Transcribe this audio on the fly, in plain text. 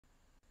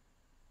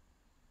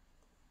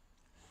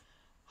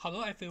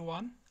Hello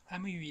everyone,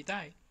 I'm Yu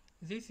Dai.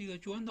 This is a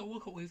joint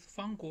work with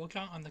Fang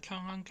Guozhang and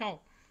Chang'an Zhao.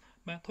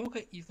 My talk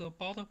is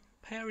about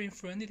pairing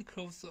friendly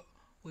curves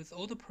with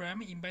all the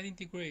prime embedding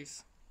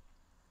degrees.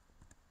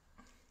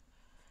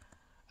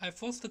 I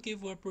first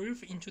give a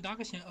brief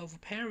introduction of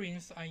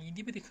pairings and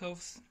inhibited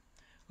curves.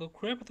 A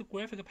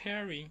cryptographic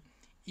pairing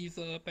is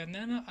a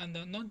banana and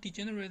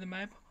non-degenerate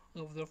map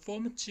of the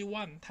form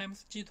G1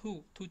 times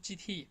G2 to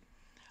GT,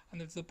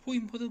 and the two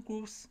important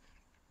groups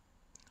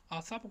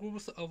are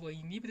subgroups of an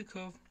inhibited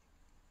curve.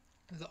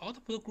 The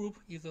output group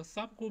is a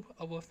subgroup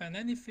of a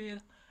finite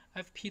field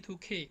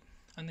Fp2k,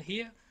 and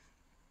here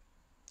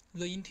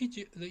the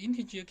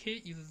integer k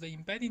is the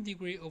embedding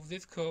degree of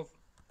this curve.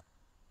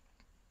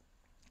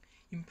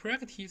 In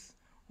practice,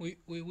 we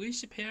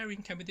wish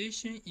pairing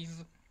computation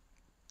is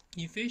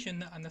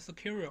efficient and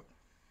secure,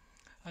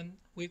 and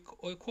we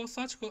call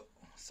such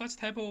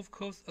type of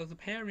curves as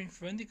pairing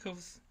friendly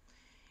curves.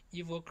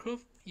 If a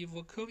curve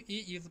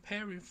E is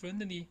pairing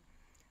friendly,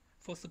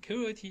 for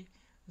security,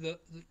 the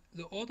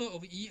order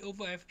of E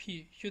over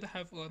Fp should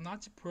have a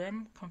large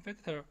prime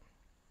cofactor.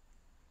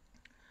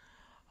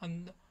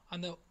 And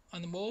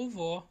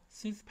moreover,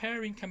 since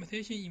pairing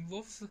computation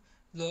involves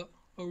the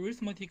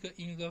arithmetic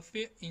in the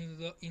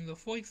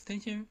full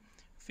extension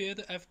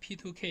field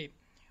Fp2k,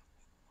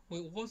 we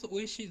also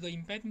wish the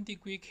embedding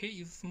degree k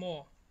is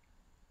small.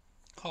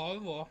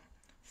 However,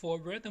 for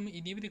a random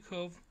inhibited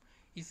curve,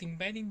 its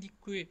embedding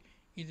degree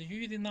is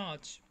usually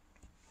large.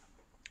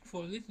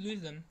 For this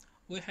reason,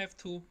 we have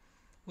to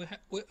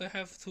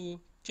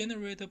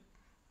generate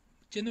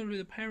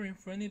pairing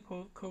friendly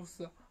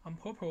curves on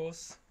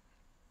purpose.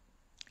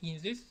 In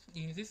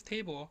this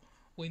table,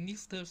 we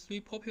list three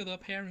popular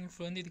pairing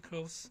friendly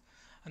curves,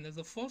 and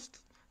the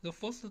first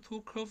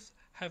two curves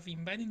have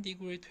embedding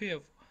degree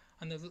 12,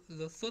 and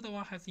the third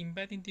one has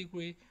embedding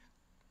degree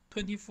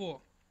 24.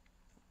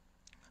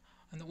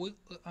 And we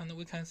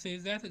can say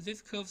that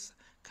these curves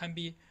can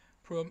be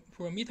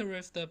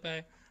parameterized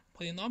by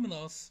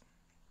polynomials.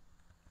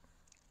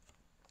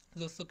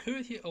 The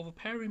security of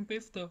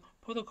pairing-based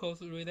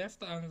protocols relies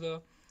on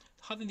the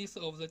hardness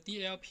of the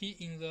DLP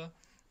in the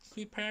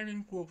three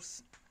pairing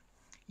groups.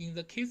 In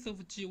the case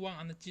of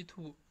G1 and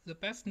G2, the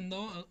best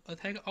known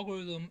attack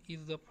algorithm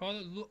is the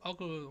product rule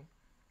algorithm.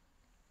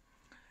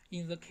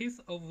 In the case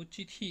of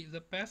GT,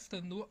 the best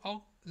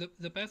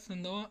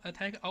known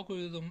attack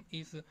algorithm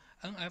is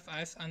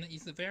NFS and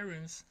its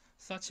variants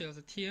such as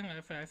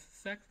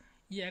TNFS,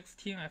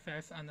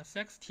 EXTNFS, and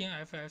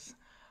SEXTNFS,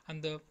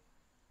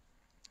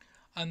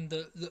 and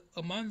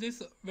among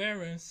these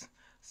variants,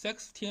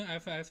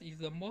 SEXTNFS is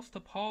the most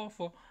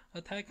powerful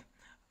attack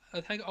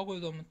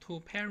algorithm to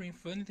pairing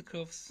friendly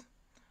curves.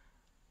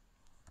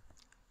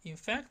 In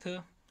fact,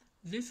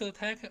 this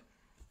tag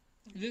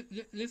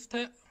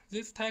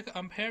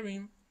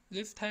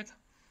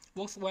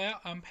works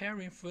well on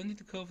pairing friendly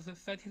curves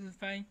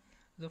satisfying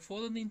the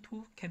following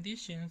two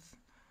conditions.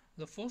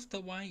 The first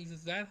one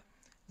is that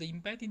the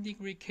embedding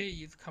degree k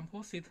is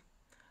composite,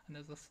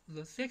 and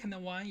the second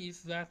one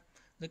is that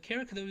the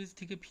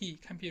characteristic p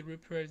can be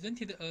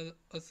represented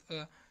as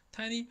a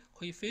tiny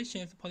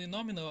coefficient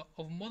polynomial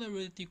of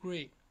moderate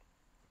degree.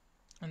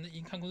 And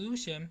in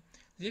conclusion,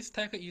 this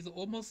tag is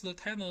almost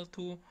tailored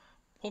to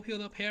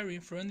popular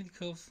pairing friendly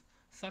curves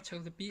such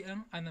as the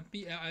Bn and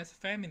BLS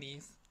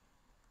families.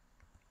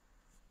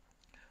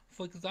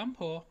 For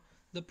example,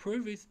 the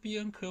previous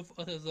Bn curve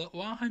at the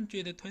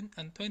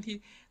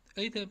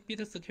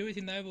 128-bit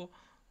security level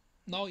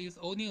now is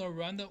only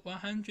around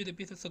 100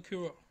 bit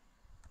secure.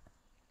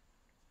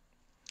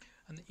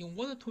 And in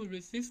order to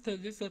resist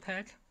this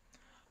attack,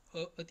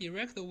 a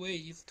direct way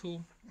is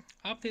to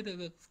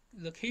update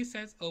the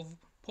k-size of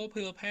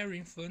popular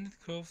pairing friendly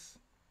curves.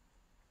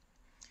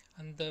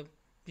 And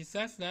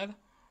besides that,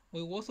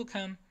 we also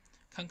can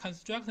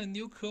construct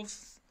new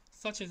curves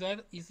such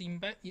that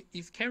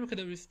its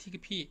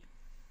characteristic p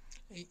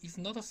is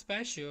not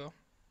special.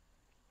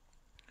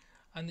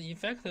 And in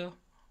fact,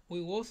 we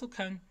also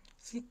can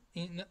since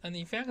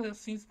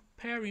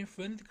pairing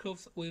friendly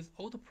curves with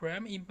all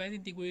prime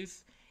embedding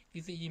degrees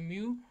is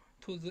immune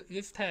to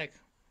this tag,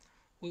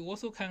 we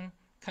also can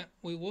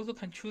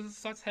choose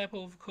such type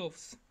of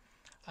curves.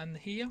 And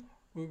here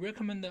we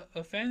recommend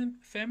a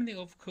family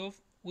of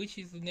curves which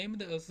is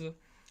named as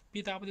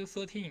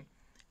BW13.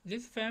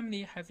 This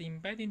family has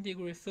embedding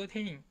degree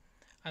 13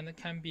 and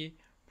can be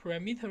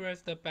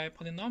parameterized by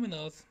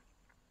polynomials.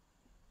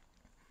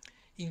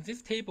 In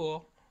this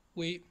table,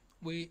 we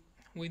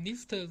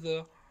list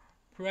the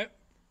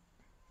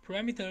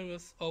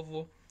parameters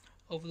of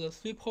the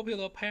three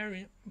popular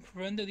pairing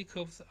friendly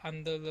curves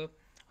and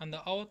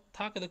our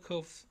target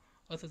curves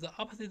at the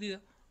updated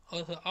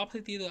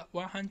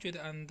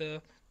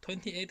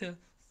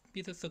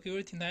 128-bit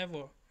security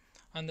level,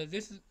 and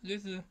this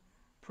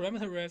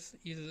parameters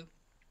is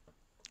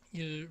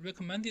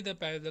recommended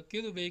by the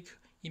Guildwick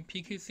in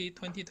PKC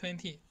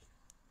 2020.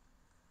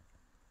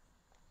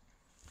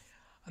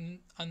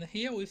 And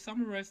here we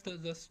summarized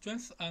the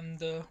strengths and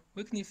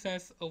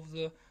weaknesses of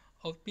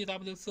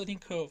BW13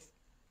 curve.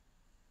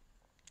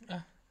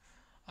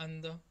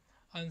 And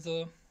On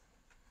the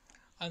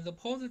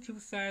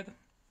positive side,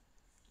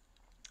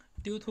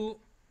 due to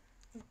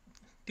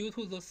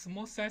the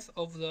small size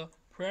of the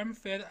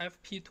prime-fed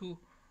FP2,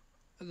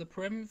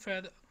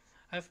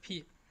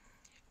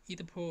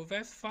 it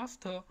provides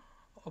faster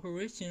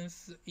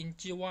operations in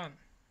G1.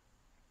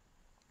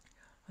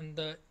 And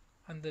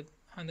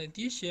in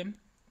addition,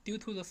 due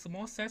to the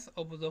small size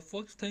of the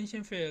full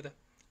extension field,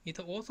 it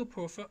also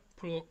provides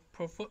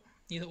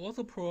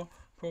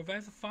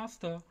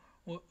faster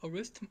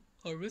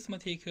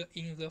arithmetic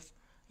in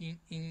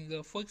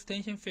the full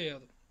extension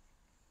field.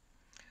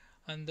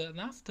 And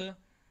last,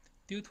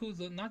 due to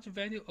the large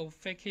value of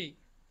phi k,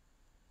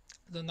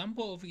 the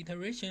number of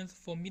iterations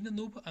for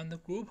mid-loop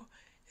and group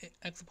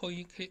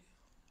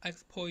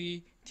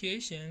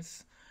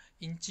exploitations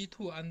in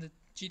G2 and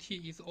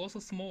GT is also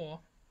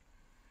small.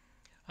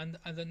 And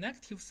on the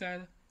negative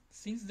side,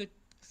 since the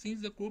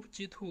group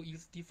G2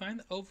 is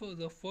defined over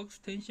the full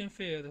extension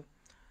field,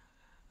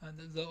 and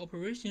the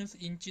operations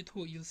in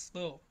G2 is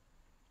slow.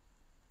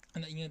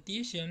 And in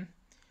addition,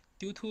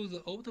 due to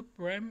the old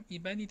prime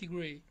embedding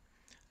degree,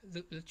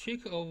 the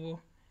trick of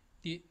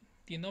the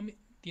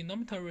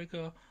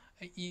denominatoric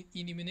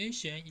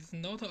elimination is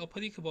not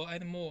applicable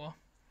anymore.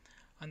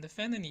 And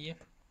finally,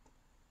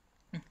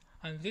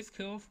 on this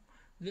curve,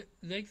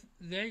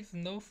 there is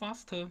no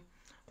faster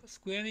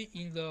squaring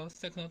in the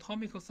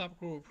cyclotomical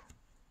subgroup.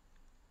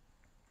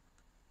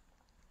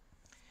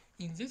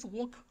 In this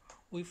work,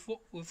 we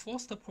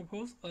first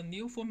propose a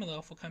new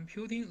formula for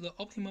computing the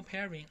optimal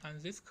pairing on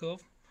this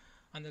curve,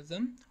 and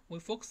then we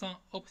focus on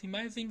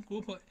optimizing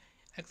group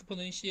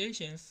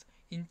exponentiations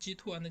in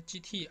G2 and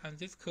GT on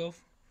this curve.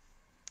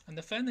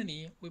 And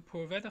finally, we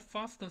provide a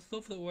faster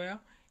software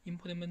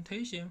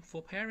implementation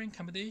for pairing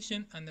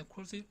computation and the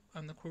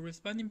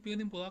corresponding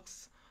building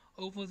blocks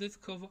over this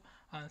curve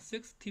on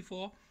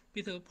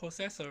 64-bit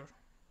processor.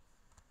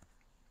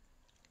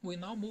 We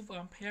now move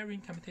on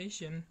pairing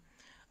computation.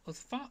 As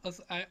far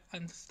as I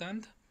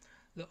understand,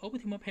 the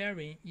optimal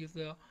pairing is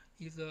the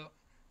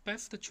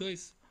best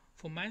choice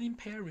for mining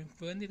pairing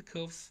blended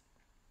curves.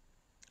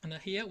 And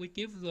here we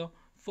give the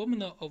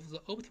formula of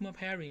the optimal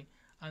pairing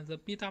and the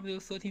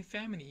BW13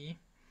 family.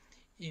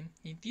 In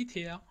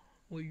detail,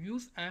 we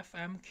use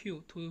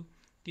FMQ to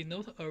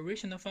denote a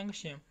rational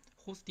function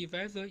whose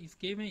divisor is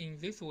given in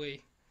this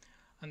way,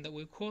 and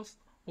we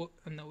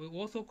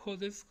also call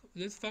this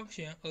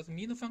function as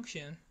mean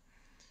function.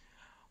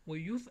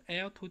 We use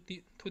L to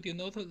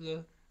denote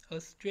a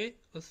straight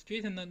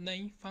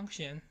line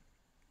function,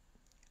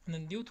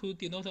 and U to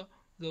denote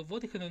the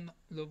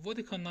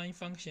vertical line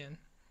function.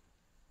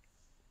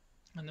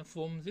 And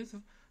from this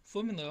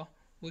formula,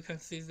 we can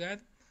see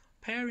that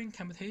pairing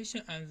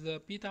computation and the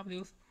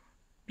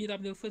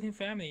BW13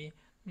 family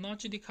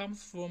largely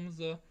comes from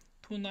the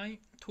two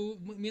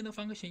mean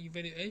function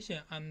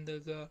evaluation and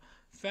the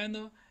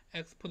final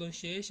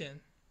exponentiation.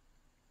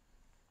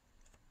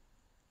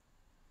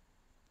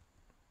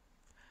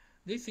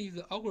 This is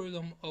the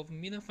algorithm of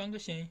mean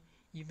function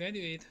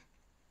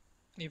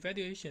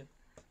evaluation.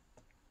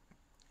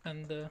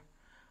 And the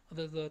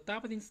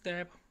doubling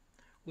step,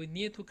 we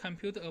need to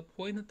compute a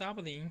point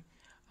doubling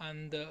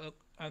and a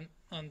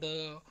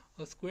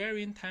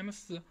squaring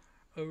times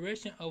a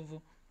ratio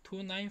of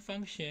two line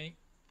function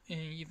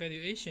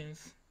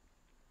evaluations.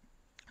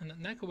 And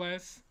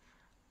likewise,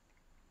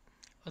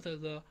 at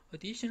the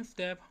addition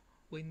step,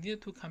 we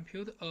need to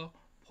compute a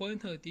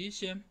point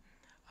addition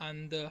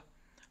and the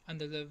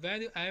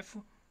value f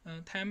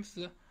times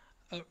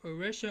a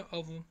ratio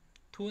of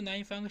two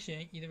line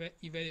function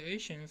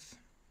evaluations.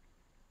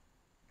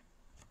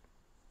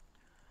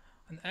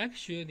 And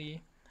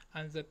actually,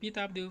 on the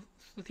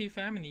BW13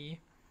 family,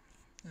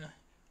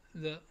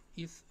 the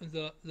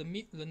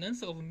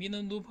length of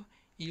middle loop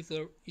is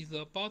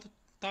about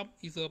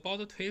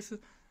twice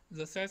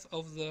the size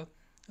of the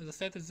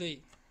set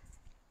Z.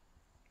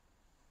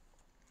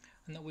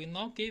 And we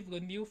now give the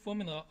new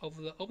formula of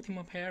the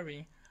optimal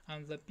pairing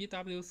on the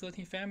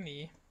BW13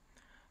 family.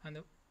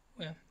 And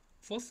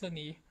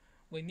firstly,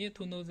 we need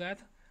to know that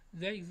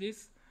there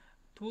exist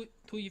two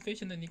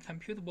efficiently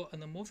computable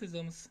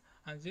anamorphisms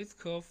on this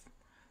curve.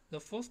 The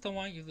first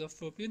one is the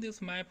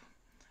Frobenius map,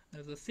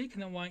 and the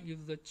second one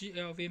is the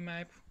GLV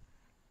map.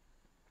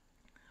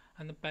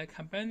 And by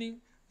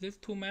combining these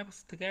two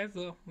maps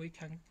together, we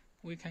can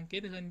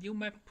get a new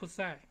map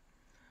psi.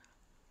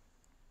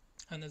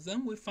 And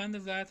then we find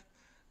that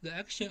the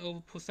action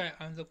of psi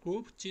on the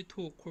group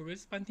G2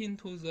 corresponding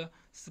to the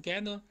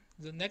scalar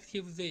the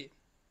negative Z.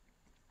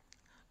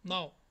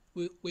 Now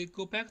we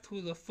go back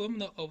to the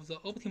formula of the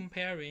optimum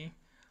pairing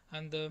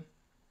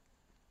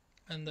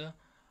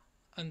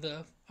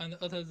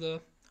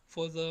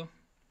for the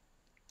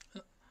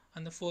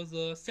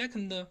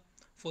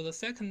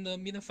second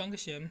mean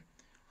function,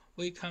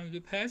 we can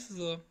replace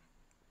the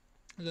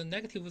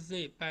negative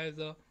Z by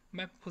the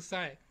map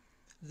psi.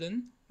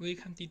 Then we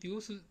can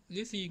deduce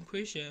this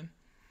equation,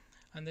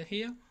 and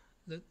here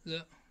the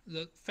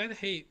phi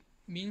hay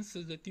means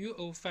the dual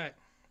of phi.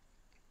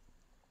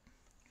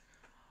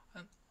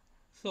 And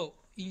so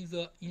in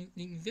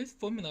this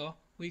formula,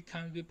 we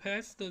can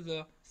replace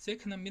the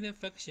second middle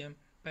function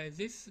by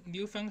this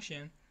new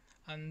function,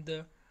 and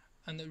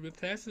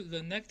replace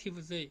the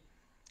negative z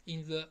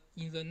in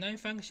the line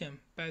function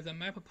by the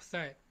map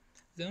psi.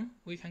 Then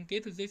we can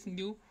get this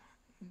new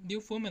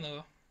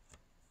formula.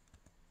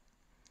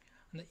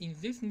 And in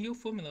this new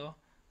formula,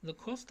 the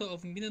cost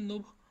of middle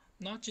loop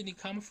largely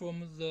comes from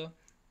the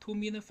two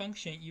middle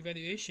function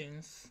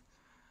evaluations,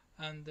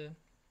 and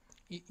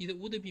it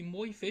would be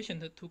more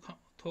efficient to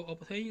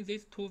obtain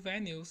these two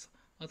values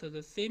at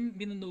the same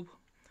middle loop.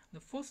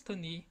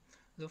 Firstly,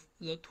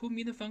 the two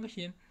middle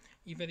function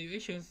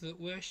evaluations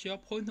will share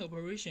point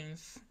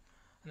operations,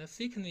 and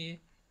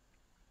secondly,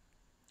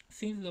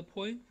 since the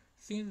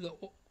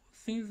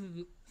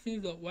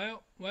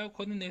y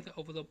coordinate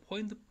of the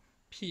point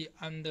P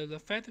and the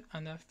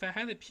phi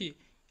hat P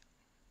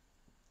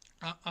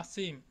are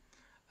same,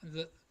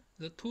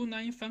 the two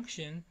line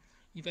function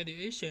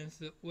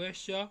evaluations will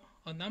share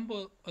a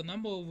number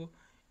of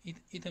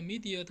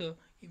intermediate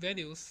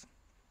values.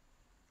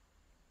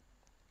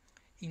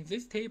 In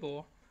this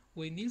table,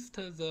 we list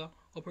the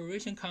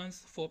operation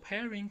counts for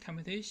pairing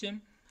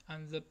computation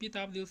and the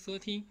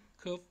BW13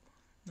 curve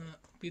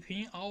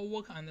between our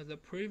work and the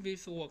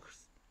previous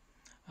works,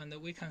 and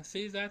we can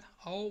see that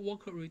our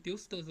work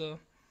reduced the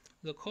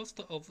cost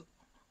of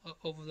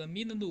the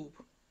middle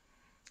loop.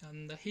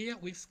 And here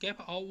we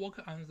skip our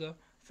work on the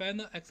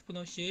final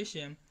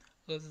exponentiation,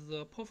 as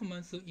the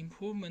performance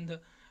improvement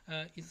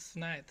is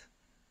slight.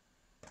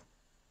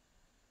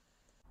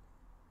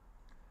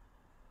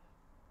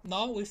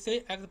 Now we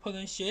see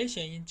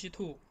exponentiation in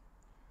G2.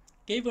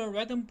 Given a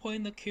random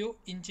point Q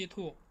in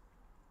G2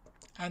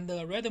 and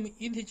a random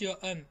integer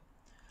n,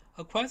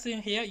 a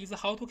question here is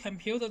how to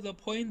compute the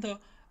point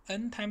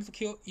n times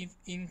Q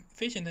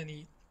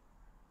efficiently.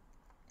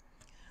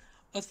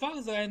 As far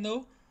as I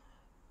know,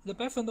 the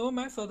best known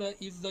method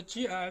is the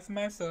CHES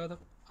method,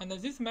 and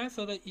this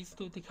method is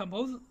to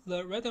decompose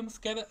the random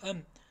scalar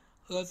n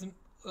as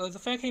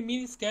phi k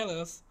mini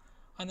scalars,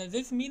 and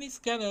these mini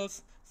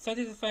scalars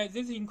satisfy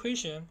this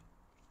equation.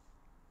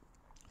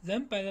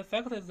 Then, by the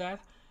fact that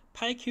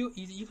pi q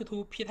is equal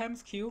to p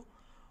times q,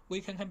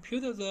 we can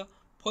compute the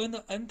point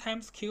n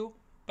times q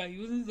by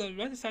using the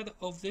right side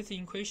of this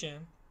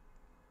equation.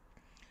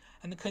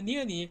 And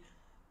clearly,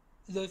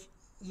 the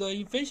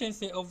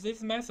efficiency of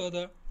this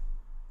method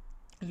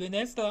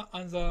rests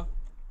on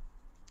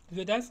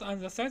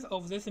the size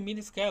of these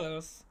mini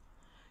scalars.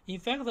 In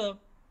fact,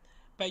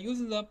 by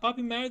using the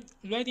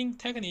Barbie-Redding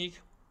technique,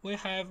 we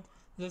have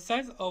the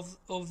size of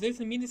these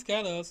mini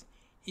scalars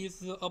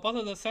is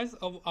about the size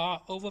of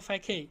R over phi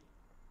k.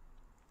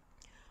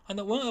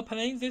 And when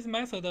applying this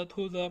method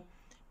to the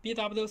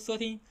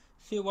BW13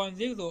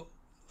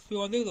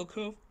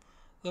 curve,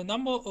 the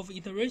number of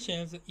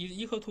iterations is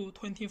equal to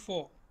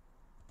 24.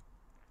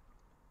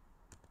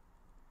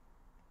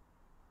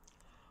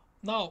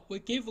 Now we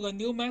give a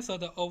new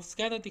method of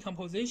scalar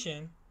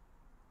decomposition.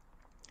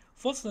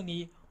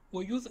 Firstly,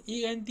 we use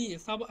END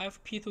sub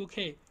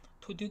FP2K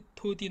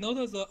to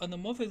denote the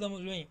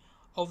anamorphism ring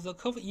of the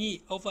curve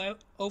E over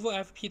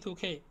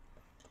FP2K.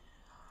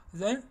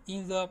 Then,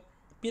 in the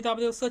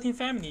BW13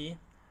 family,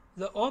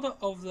 the order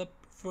of the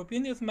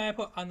Frobenius map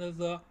and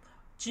the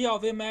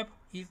GLV map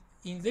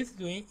in this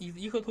ring is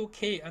equal to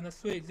K and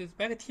 3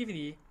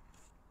 respectively.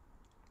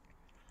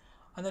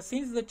 And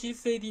since the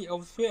GCD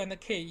of 3 and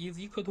K is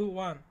equal to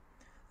 1,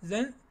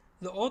 then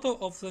the order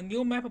of the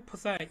new map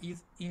psi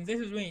in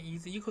this ring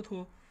is equal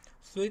to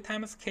 3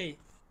 times K.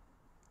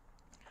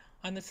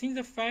 And since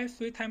the phi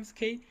 3 times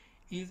K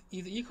is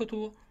equal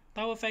to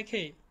double phi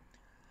K,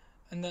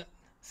 and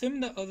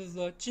similar as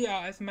the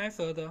GRS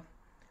method,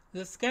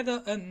 the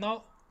scalar n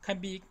now can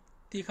be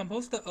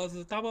decomposed as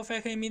double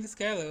phi K mini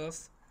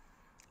scalars,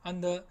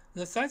 and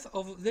the size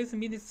of these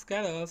mini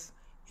scalars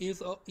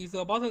is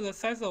about the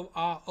size of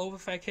R over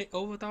phi K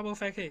over double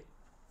phi K.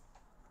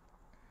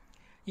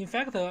 In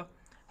fact, the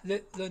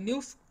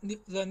new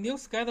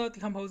scalar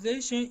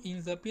decomposition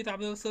in the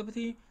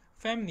BW13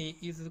 family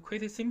is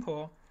quite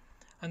simple,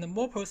 and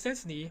more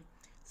precisely,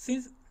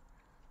 since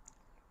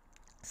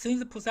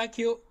psi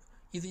q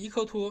is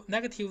equal to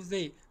negative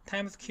z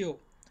times q,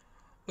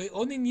 we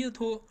only need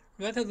to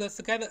write the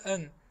scalar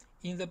n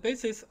in the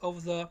basis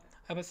of the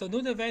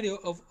absolute value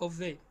of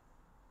z.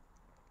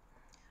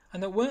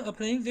 And when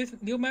applying this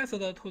new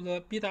method to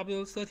the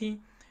BW13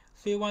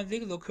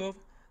 curve,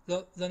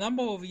 the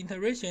number of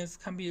iterations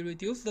can be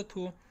reduced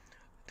to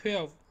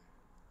 12.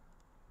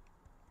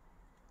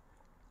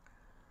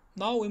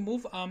 Now we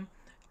move on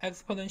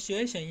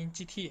exponentiation in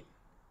GT.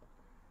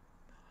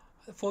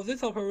 For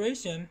this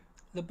operation,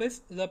 the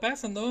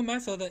best known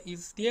method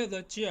is still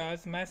the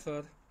GRS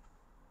method.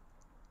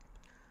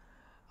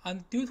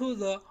 And due to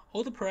the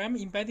odd prime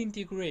embedding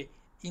degree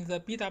in the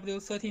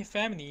BW13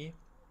 family,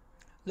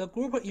 the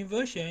group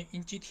inversion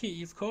in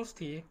GT is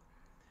costly,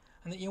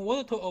 and in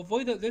order to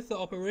avoid this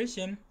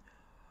operation,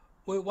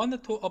 we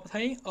want to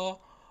obtain a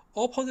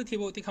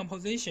all-positive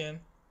decomposition.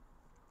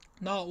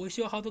 Now we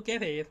show how to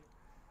get it.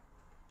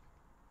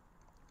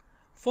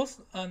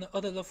 First, at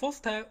the first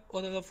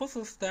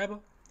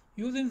step,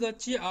 using the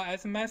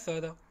GRS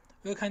method,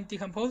 we can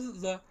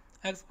decompose the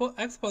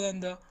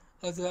exponent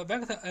as a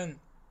vector n.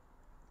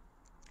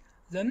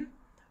 Then,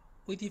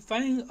 we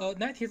define a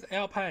lattice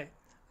L-pi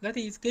that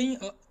is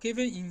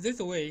given in this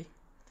way.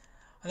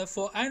 And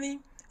for any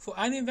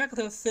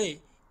vector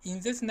c in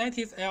this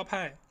lattice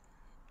L-pi,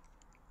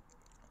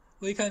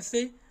 we can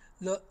say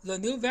the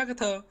new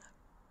vector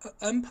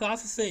n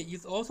plus c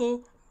is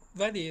also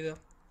valid,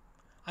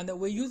 and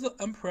we use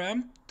n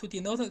prime to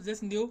denote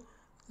this new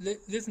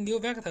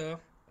vector.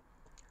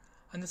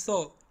 And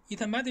so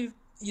it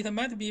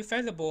might be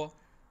feasible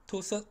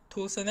to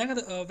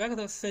select a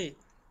vector c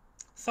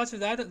such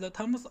that the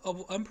terms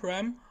of n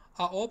prime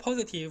are all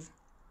positive.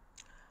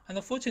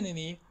 And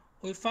fortunately,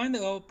 we find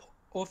a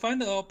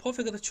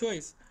perfect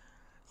choice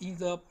in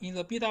the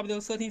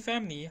BW13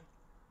 family.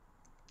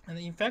 And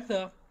in fact,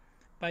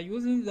 by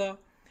using the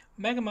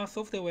Magma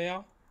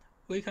software,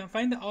 we can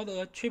find out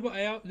a triple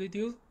L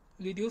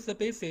reduced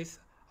basis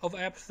of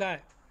L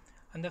psi.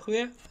 And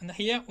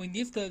here we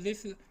list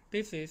this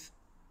basis.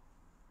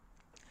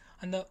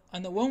 And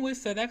when we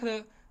select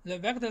the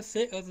vector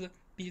c as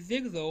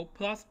B0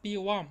 plus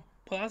B1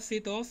 plus C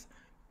DOS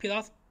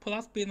plus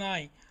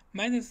B9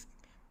 minus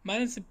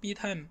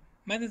B10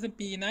 minus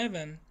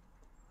B11,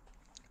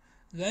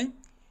 then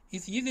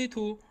it's easy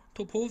to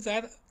prove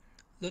that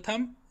the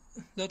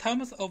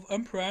terms of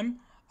n prime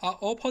are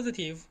all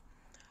positive.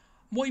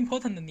 More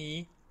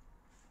importantly,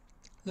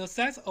 the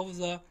size of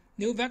the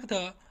new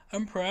vector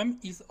n prime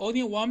is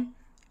only one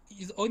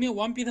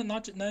bit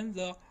larger than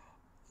the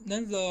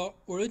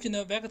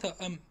original vector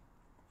n.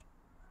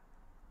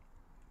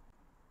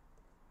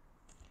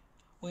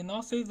 We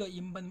now see the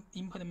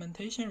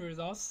implementation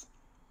results.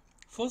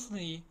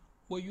 Firstly,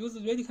 we use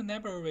radical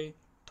library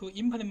to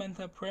implement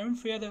a prime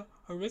field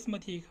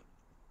arithmetic,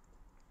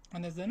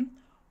 and then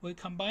we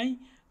combine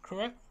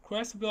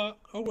Creswell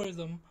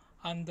algorithm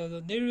and the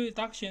linear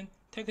reduction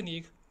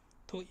technique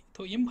to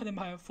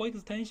implement full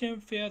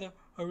extension field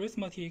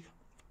arithmetic.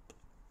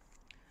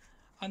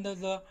 And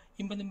the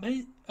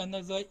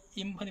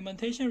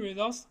implementation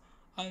results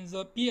on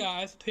the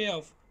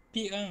BLS12,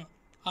 BN,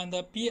 and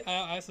the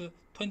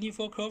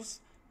BLS24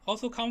 curves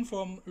also come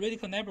from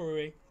radical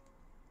library.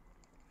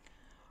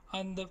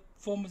 And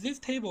from this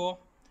table,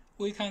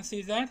 we can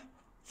see that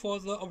for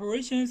the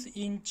operations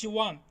in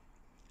G1,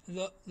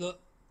 the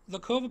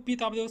curve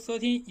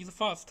BW13 is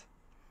fast.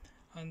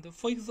 And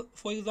for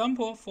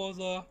example, for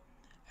the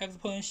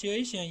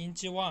exponentiation in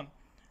G1,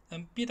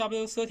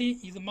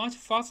 BW13 is much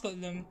faster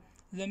than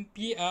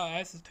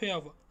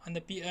BLS12 and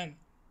BN.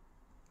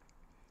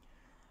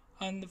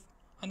 And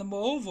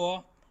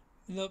moreover,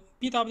 the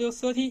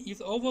BW13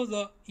 is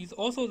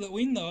also the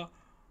winner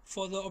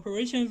for the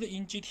operations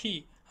in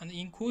GT, and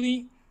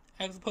including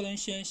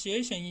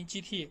exponentiation in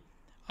GT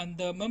and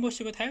the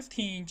membership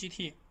testing in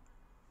GT.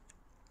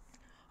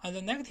 On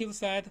the negative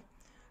side,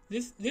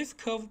 this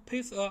curve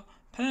pays a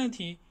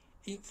penalty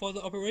for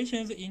the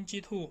operations in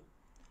G2.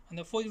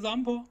 And for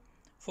example,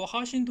 for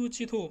hashing to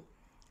G2,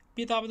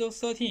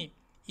 BW13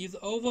 is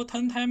over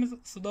 10 times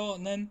slower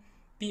than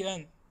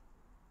BN.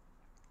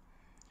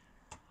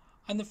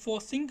 And for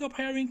single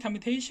pairing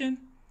computation,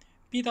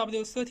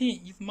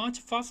 BW13 is much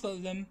faster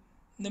than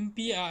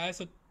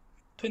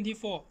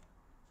BLS24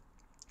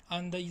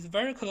 and is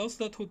very close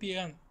to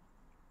BN.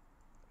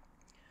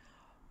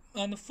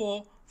 And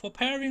for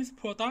pairings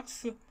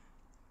products,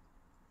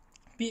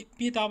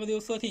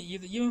 BW13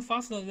 is even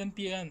faster than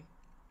BN.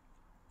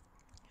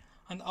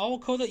 And our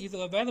code is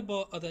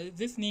available at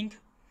this link.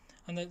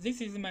 And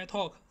this is my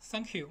talk.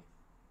 Thank you.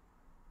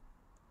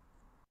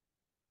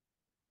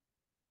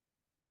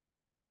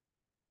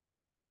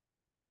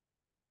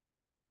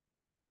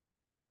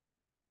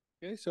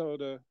 Okay, so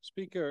the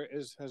speaker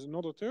has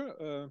another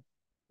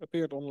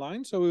appeared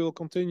online, so we will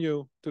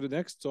continue to the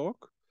next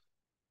talk,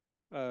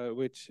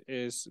 which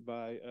is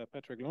by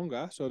Patrick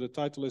Longa. So the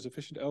title is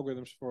Efficient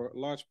Algorithms for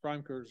Large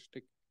Prime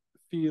Characteristic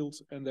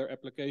Fields and Their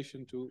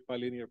Application to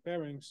Bilinear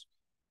Pairings,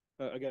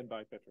 again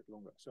by Patrick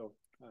Longa. So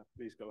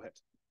please go ahead.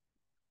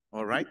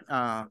 All right,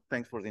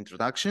 thanks for the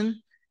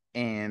introduction,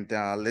 and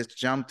let's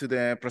jump to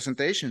the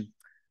presentation.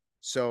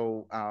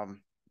 So,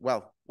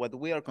 well, what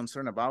we are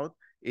concerned about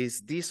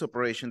is this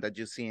operation that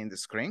you see in the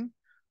screen.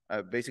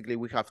 Basically,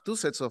 we have two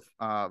sets of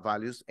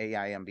values,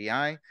 AI and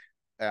BI.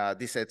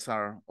 These sets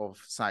are of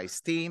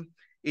size T.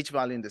 Each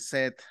value in the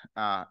set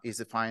is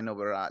defined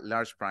over a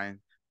large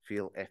prime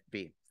field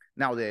FP.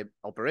 Now, the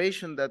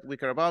operation that we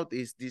care about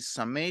is this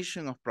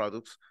summation of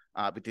products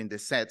between the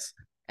sets,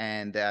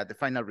 and the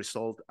final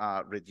result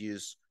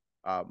reduce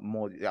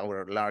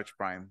our large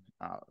prime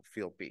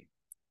field P.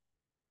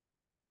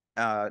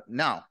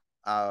 Now,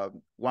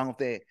 one of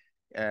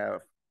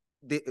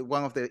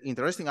the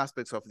interesting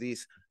aspects of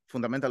this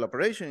fundamental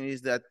operation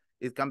is that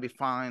it can be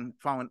found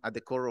at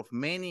the core of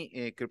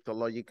many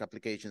cryptologic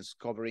applications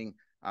covering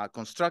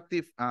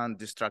constructive and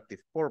destructive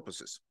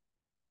purposes.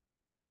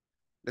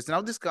 Let's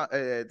now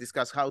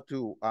discuss how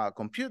to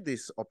compute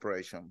this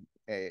operation.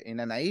 In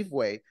a naive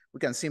way, we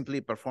can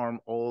simply perform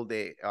all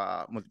the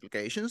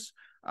multiplications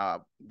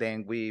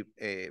Then we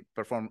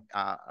perform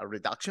a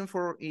reduction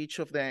for each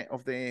of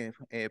the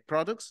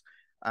products.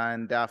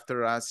 And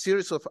after a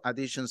series of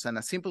additions and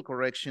a simple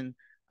correction,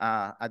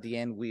 at the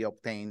end, we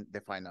obtain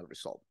the final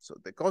result. So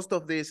the cost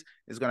of this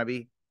is going to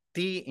be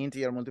T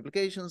integer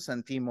multiplications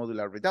and T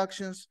modular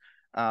reductions.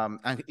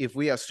 And if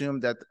we assume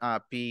that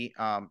P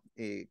can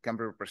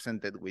be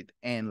represented with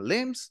N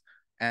limbs,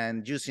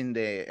 and using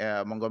the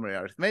Montgomery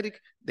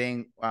arithmetic,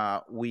 then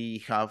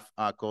we have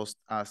a cost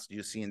as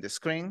you see in the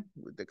screen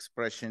with the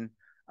expression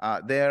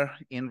there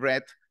in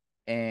red.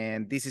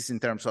 And this is in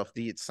terms of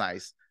digit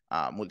size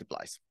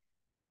multiplies.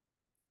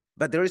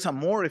 But there is a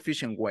more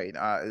efficient way.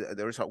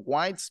 There is a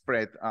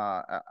widespread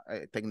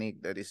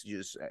technique that is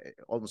used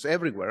almost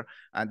everywhere.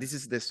 And this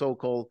is the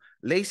so-called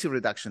lazy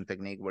reduction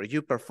technique, where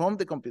you perform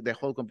the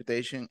whole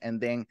computation and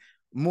then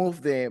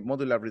move the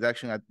modular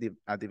reduction at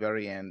the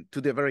very end, to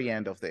the very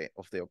end of the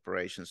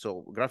operation.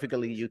 So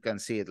graphically, you can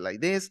see it like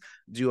this.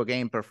 You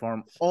again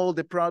perform all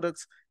the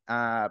products,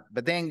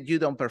 but then you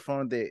don't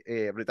perform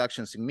the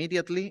reductions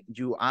immediately.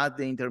 You add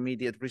the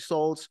intermediate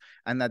results,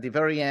 and at the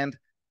very end,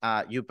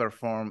 you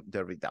perform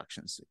the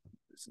reductions.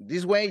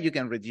 This way, you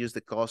can reduce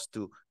the cost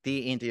to T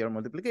integer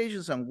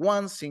multiplications and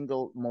one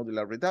single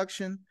modular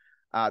reduction.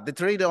 The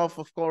trade-off,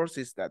 of course,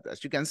 is that,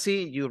 as you can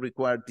see, you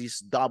require these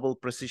double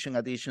precision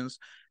additions.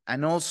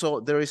 And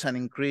also, there is an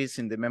increase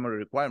in the memory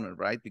requirement,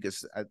 right?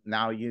 Because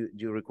now you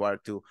require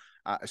to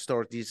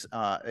store this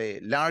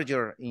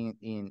larger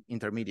in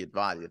intermediate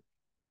value.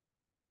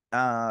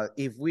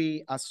 If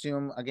we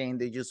assume, again,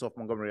 the use of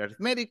Montgomery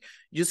arithmetic,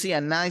 you see a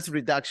nice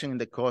reduction in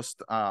the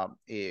cost from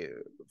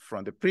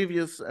the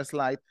previous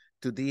slide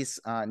to this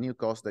new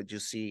cost that you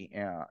see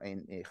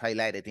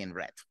highlighted in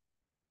red.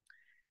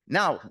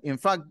 Now, in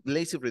fact,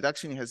 lazy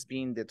reduction has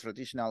been the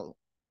traditional,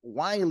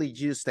 widely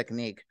used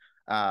technique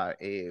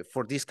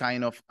for this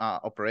kind of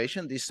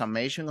operation, this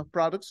summation of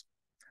products.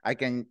 I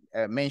can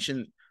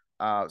mention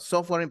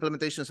software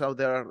implementations out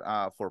there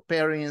for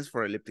pairings,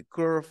 for elliptic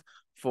curve,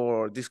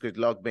 for discrete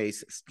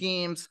log-based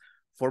schemes,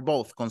 for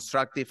both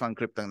constructive and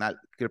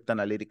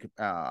cryptanalytic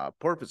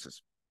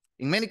purposes.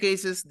 In many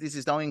cases, this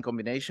is done in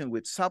combination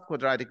with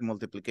subquadratic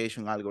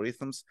multiplication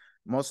algorithms,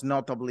 most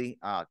notably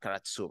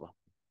Karatsuba.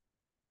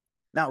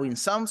 Now, in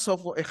some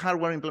software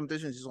hardware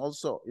implementations is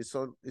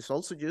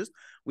also used,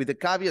 with the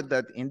caveat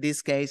that in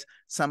this case,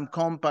 some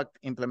compact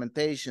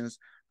implementations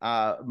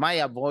might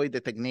avoid the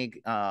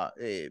technique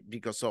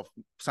because of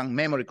some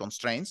memory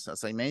constraints.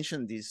 As I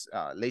mentioned, this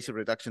lazy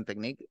reduction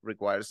technique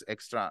requires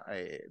extra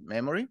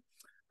memory.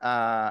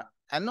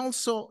 And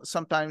also,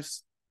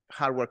 sometimes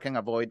hardware can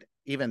avoid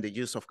even the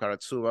use of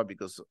Karatsuba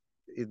because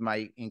it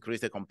might increase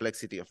the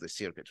complexity of the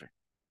circuitry.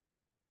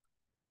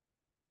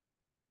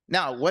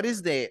 Now, what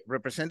is the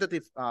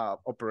representative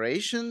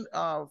operation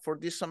for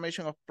this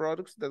summation of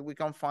products that we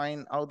can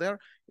find out there?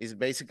 Is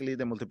basically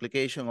the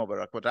multiplication over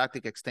a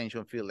quadratic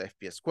extension field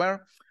FPS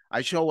square.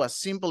 I show a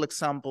simple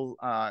example,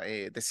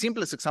 the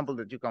simplest example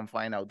that you can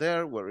find out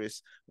there,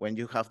 whereas when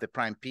you have the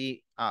prime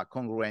P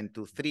congruent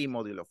to 3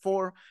 modulo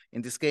 4,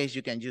 in this case,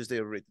 you can use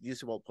the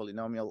reducible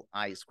polynomial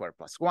I squared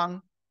plus 1.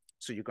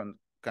 So you can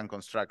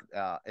construct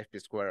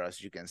FPS square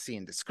as you can see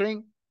in the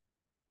screen.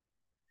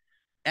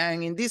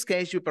 And in this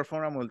case, you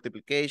perform a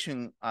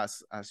multiplication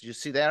as you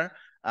see there.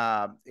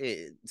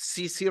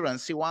 C0 and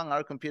C1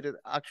 are computed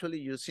actually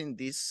using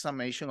this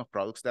summation of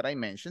products that I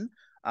mentioned.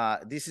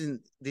 This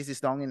is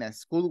done in a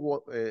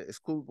schoolbook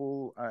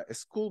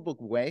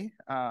way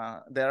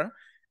there.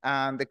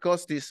 And the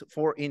cost is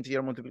 4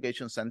 integer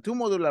multiplications and 2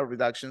 modular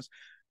reductions,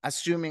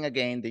 assuming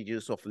again the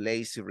use of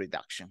lazy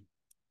reduction.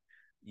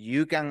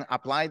 You can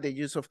apply the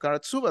use of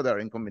Karatsuba there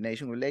in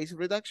combination with lazy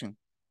reduction.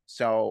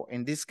 So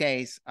in this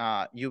case,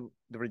 you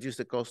reduce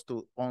the cost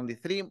to only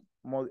 3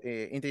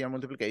 integer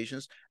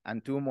multiplications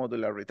and 2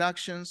 modular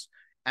reductions.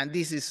 And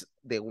this is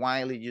the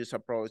widely used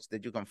approach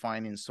that you can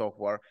find in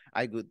software.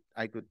 I could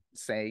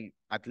say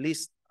at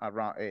least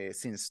around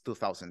since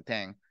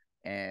 2010.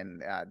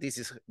 And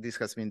this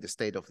has been the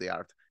state of the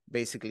art,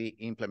 basically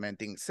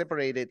implementing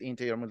separated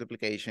integer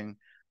multiplication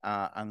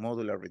and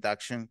modular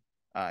reduction.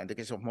 In the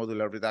case of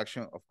modular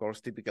reduction, of course,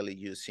 typically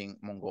using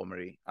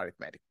Montgomery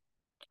arithmetic.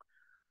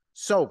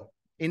 So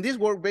in this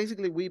work,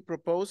 basically, we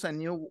propose a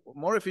new,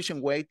 more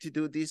efficient way to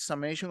do this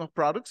summation of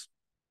products.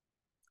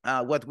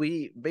 What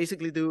we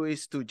basically do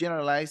is to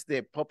generalize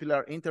the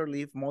popular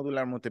interleave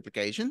modular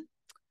multiplication.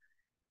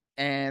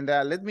 And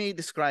let me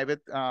describe it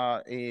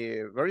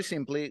very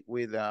simply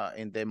with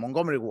in the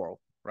Montgomery world,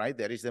 right?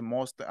 That is the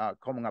most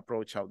common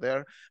approach out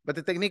there. But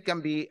the technique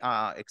can be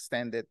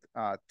extended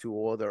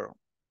to other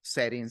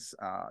settings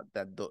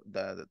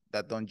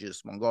that don't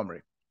use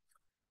Montgomery.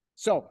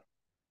 So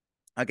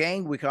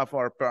again, we have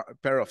our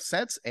pair of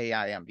sets,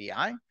 AI and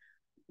BI.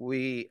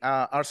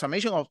 Our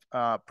summation of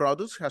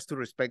products has to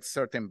respect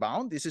certain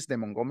bound. This is the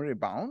Montgomery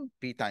bound,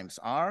 P times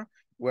R,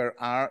 where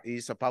R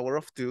is a power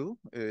of 2,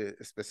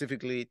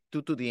 specifically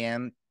 2 to the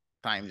n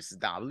times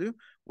W,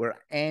 where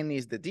n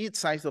is the digit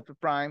size of the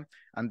prime,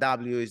 and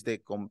W is the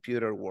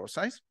computer word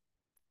size.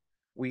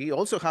 We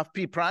also have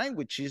P prime,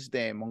 which is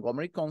the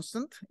Montgomery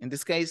constant, in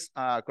this case,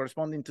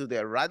 corresponding to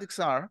the radix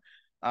R,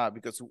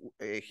 because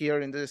here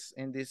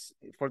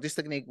for this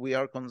technique, we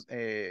are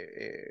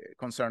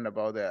concerned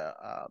about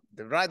the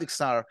radix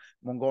R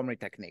Montgomery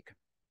technique.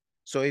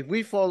 So if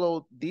we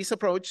follow this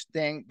approach,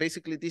 then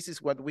basically this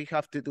is what we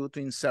have to do to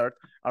insert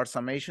our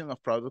summation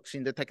of products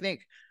in the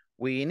technique.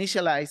 We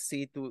initialize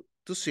C to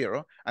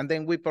 0, and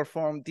then we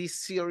perform this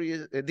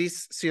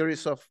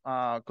series of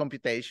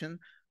computation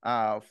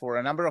for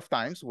a number of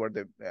times, where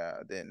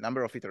the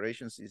number of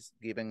iterations is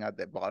given at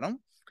the bottom.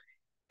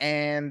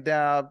 And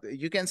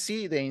you can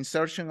see the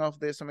insertion of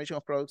the summation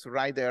of products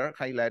right there,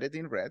 highlighted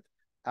in red.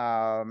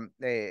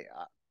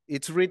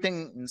 It's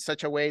written in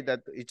such a way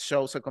that it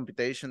shows a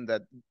computation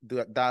that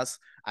does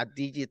a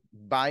digit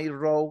by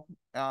row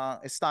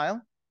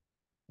style,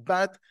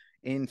 but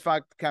in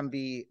fact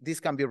this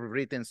can be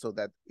rewritten so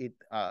that it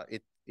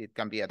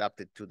can be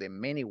adapted to the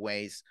many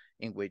ways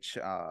in which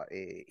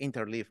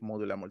interleaf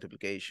modular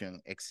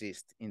multiplication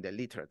exists in the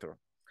literature.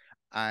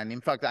 And in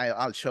fact,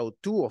 I'll show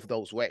two of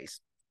those ways.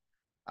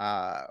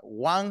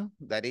 One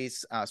that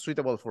is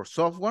suitable for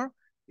software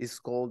is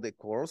called the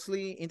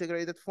coarsely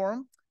integrated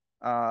form.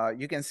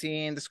 You can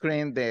see in the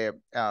screen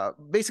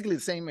basically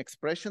the same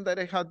expression that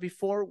I had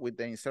before with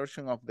the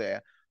insertion of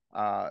the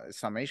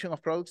summation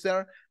of products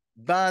there,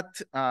 but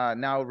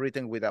now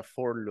written with a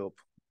for loop,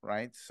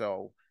 right?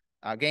 So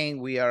again,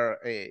 we are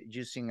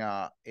using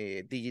a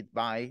digit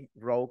by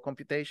row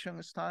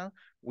computation style.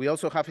 We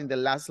also have in the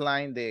last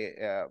line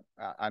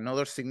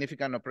another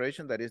significant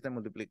operation, that is the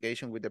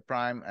multiplication with the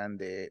prime and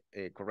the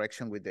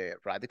correction with the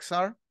radix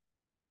R.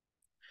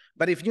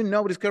 But if you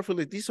notice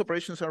carefully, these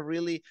operations are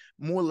really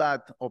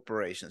mulat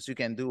operations. You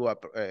can do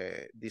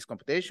this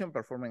computation,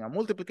 performing a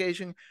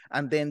multiplication,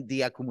 and then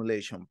the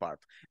accumulation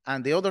part.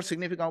 And the other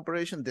significant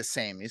operation, the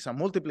same. It's a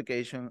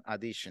multiplication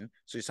addition,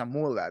 so it's a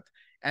mulat.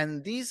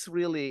 And this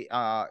really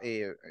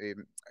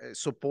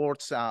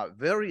supports a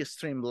very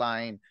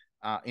streamlined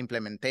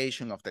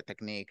implementation of the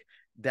technique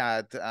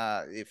that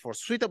for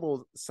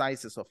suitable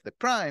sizes of the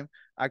prime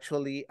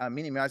actually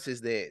minimizes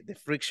the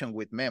friction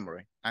with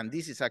memory. And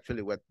this is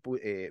actually what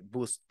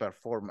boosts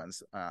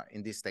performance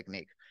in this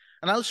technique.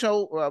 And I'll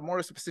show a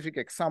more specific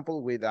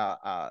example with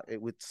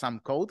some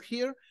code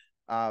here.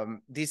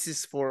 This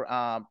is for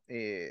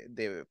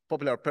the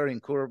popular pairing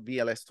curve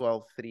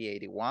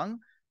BLS12381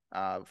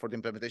 for the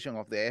implementation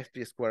of the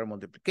FP square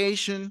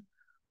multiplication.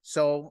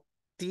 So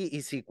T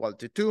is equal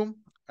to 2.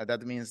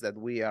 That means that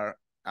we are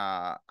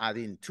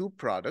adding two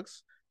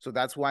products. So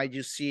that's why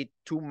you see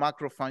two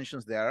macro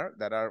functions there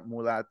that are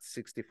mulat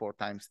 64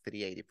 times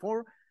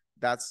 384.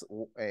 That's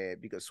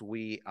because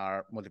we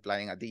are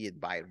multiplying a digit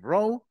by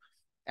row.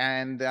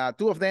 And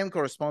two of them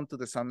correspond to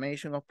the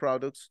summation of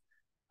products.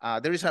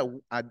 There is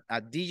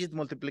a digit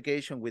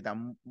multiplication with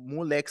a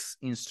mulx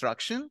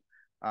instruction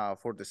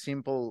for the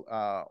simple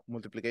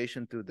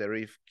multiplication to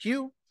derive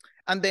Q.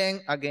 And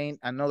then again,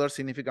 another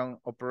significant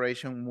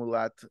operation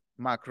mulat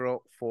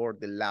macro for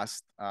the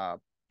last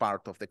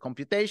part of the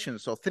computation.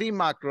 So three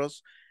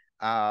macros,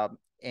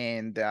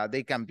 and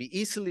they can be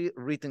easily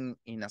written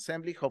in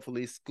assembly.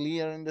 Hopefully it's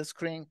clear in the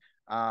screen.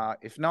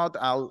 If not,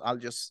 I'll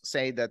just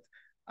say that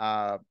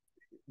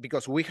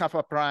because we have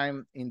a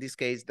prime in this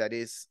case that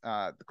is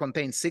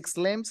contains 6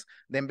 limbs,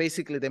 then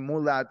basically the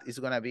mulat is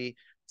going to be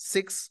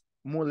 6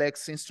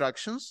 mulx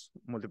instructions,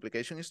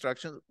 multiplication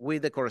instructions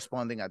with the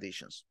corresponding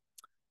additions.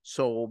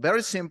 So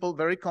very simple,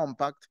 very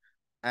compact.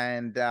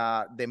 And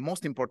the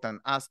most important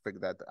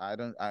aspect that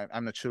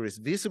I'm not sure is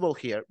visible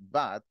here,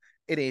 but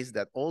it is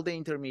that all the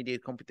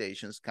intermediate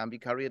computations can be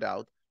carried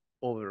out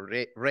over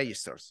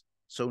registers.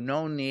 So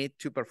no need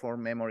to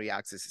perform memory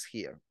accesses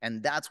here.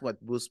 And that's what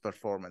boosts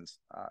performance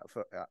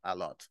a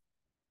lot.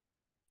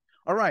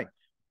 All right.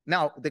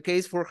 Now, the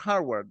case for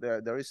hardware,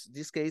 there is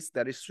this case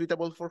that is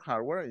suitable for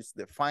hardware. It's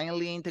the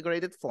finely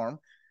integrated form.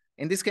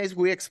 In this case,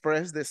 we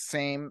express the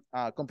same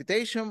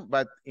computation,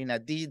 but in a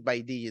digit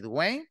by digit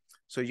way.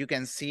 So you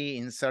can see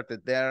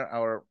inserted there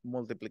our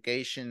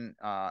multiplication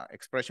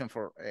expression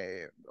for,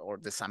 or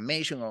the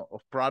summation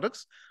of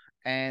products.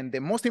 And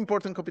the most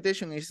important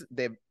computation is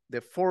the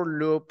for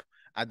loop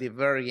at the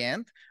very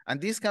end.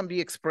 And this can be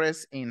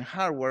expressed in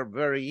hardware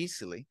very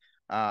easily.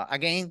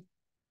 Again,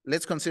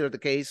 let's consider the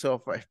case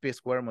of FP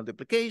square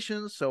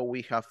multiplication. So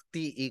we have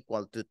T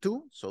equal to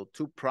 2, so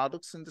 2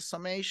 products in the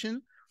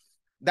summation.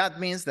 That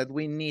means that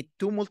we need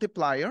 2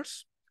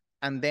 multipliers.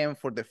 And then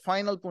for the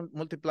final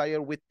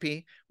multiplier with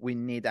P, we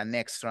need an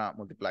extra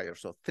multiplier.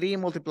 So 3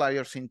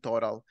 multipliers in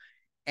total,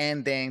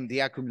 and then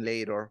the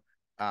accumulator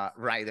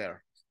right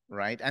there,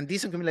 right? And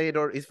this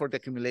accumulator is for the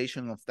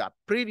accumulation of the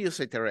previous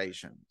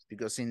iteration,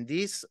 because in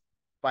this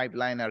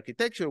pipeline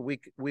architecture, we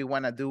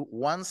want to do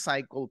 1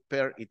 cycle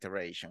per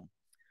iteration.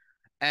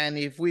 And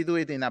if we do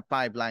it in a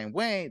pipeline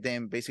way,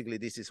 then basically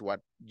this is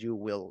what you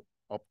will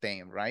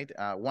obtain, right?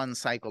 1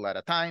 cycle at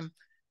a time.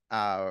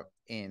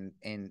 And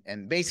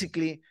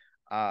basically,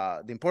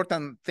 the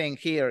important thing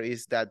here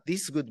is that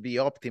this would be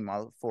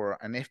optimal for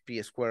an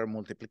FP square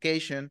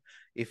multiplication.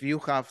 If you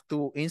have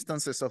 2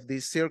 instances of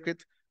this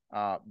circuit,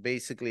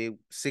 basically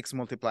 6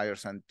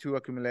 multipliers and 2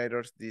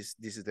 accumulators. This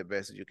is the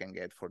best you can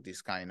get for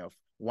this kind of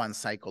one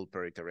cycle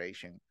per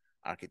iteration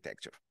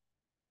architecture.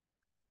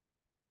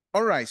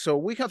 All right, so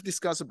we have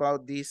discussed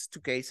about these 2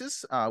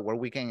 cases where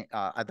we can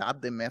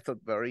adapt the method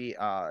very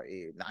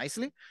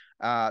nicely.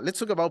 Let's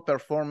talk about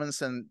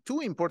performance and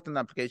 2 important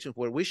applications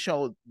where we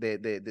show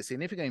the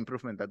significant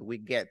improvement that we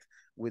get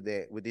with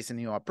this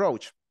new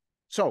approach.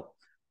 So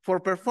for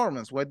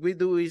performance, what we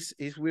do is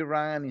we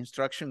run an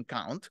instruction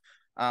count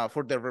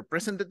for the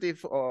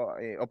representative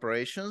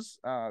operations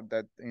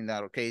that in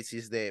our case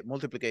is the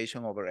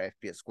multiplication over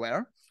FP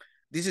square.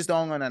 This is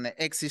done on an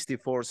x64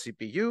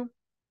 CPU.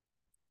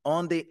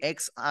 On the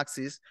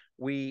x-axis,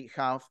 we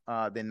have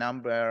a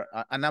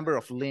number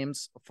of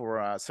limbs for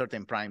a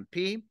certain prime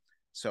p.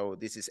 So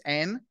this is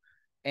n.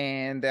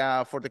 And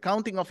for the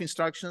counting of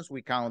instructions,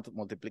 we count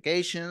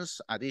multiplications,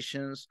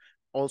 additions,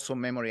 also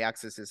memory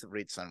accesses,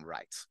 reads and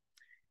writes.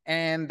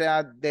 And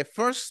the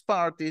first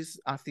part is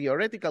a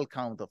theoretical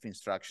count of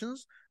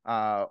instructions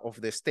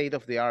of the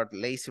state-of-the-art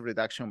lazy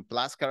reduction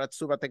plus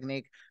Karatsuba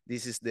technique.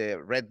 This is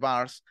the red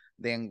bars.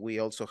 Then we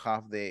also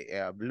have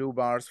the blue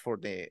bars for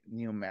the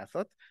new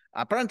method.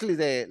 Apparently,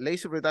 the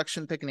lazy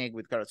reduction technique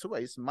with Karatsuba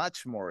is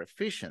much more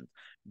efficient.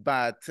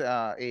 But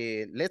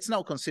let's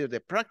now consider the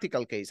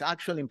practical case,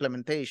 actual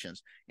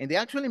implementations. In the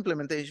actual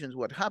implementations,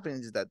 what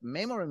happens is that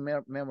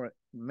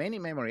many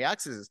memory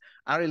accesses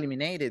are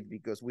eliminated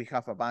because we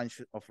have a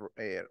bunch of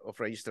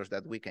registers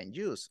that we can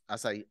use.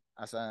 As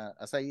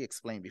I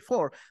explained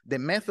before, the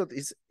method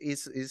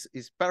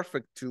is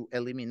perfect to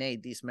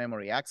eliminate these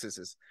memory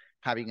accesses,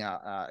 having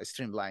a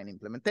streamlined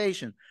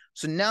implementation.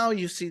 So now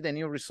you see the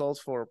new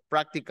results for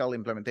practical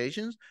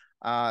implementations.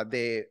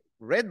 The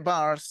red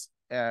bars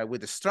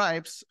with the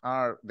stripes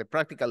are the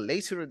practical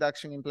lazy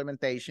reduction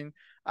implementation.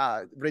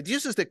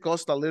 Reduces the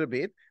cost a little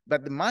bit,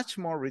 but the much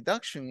more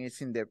reduction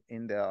is in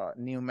the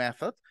new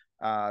method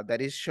that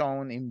is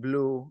shown in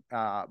blue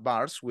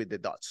bars with the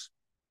dots.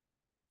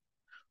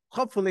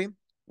 Hopefully,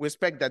 we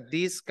expect that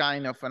this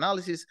kind of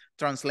analysis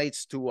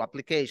translates to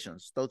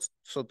applications.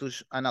 So to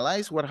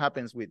analyze what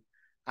happens with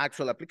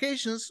actual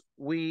applications,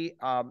 we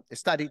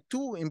studied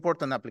 2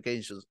 important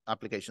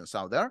applications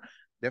out there.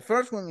 The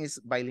first one is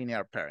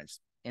bilinear pairings.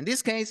 In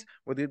this case,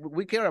 what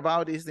we care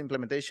about is the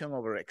implementation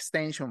over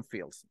extension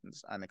fields,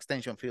 an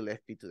extension field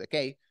FP to the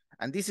K,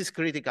 and this is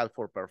critical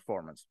for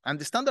performance. And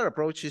the standard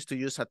approach is to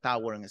use a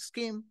towering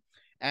scheme.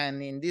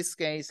 And in this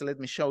case, let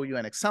me show you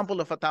an example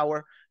of a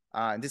tower.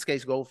 In this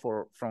case, go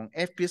from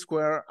FP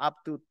square up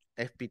to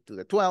FP to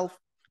the 12,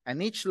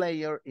 and each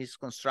layer is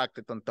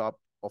constructed on top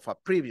of a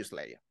previous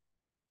layer.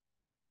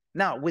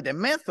 Now, with the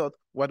method,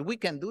 what we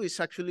can do is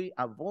actually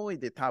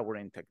avoid the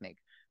towering technique.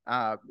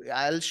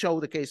 I'll show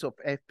the case of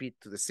FP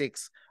to the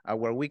 6,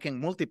 where we can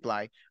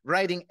multiply,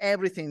 writing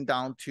everything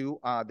down to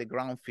the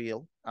ground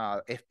field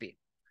FP.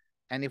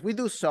 And if we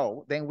do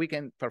so, then we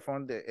can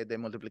perform the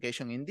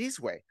multiplication in this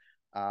way.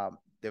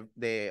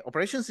 The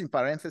operations in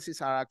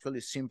parentheses are actually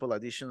simple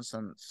additions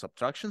and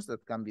subtractions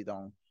that can be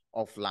done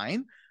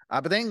offline.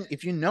 But then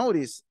if you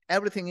notice,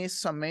 everything is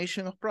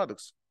summation of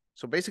products.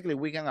 So basically,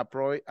 we can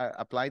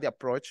apply the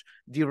approach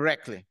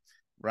directly,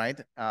 right?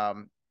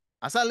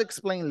 As I'll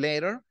explain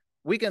later,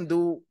 we can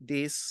do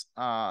this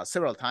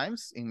several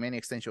times in many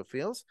extension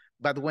fields,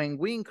 but when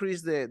we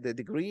increase the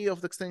degree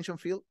of the extension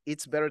field,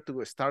 it's better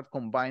to start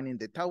combining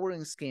the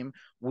towering scheme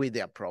with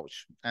the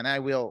approach. And I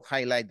will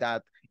highlight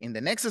that in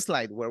the next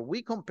slide, where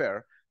we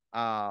compare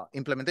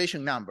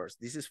implementation numbers.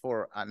 This is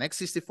for an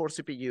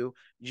x64 CPU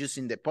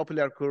using the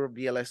popular curve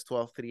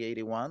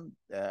BLS12381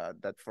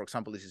 that, for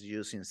example, is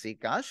used in C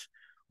cache.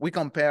 We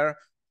compare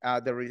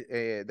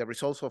the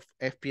results of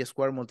FP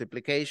square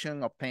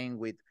multiplication obtained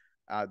with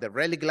the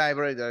Relic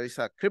library. There is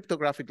a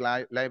cryptographic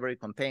library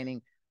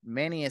containing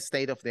many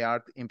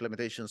state-of-the-art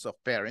implementations of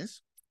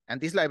pairings. And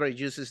this library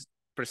uses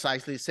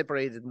precisely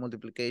separated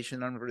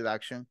multiplication and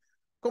reduction,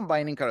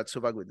 combining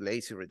Karatsuba with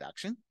lazy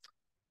reduction.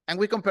 And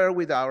we compare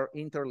with our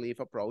interleaf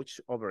approach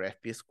over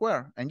FP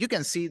square. And you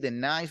can see the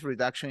nice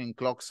reduction in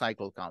clock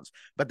cycle counts.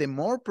 But the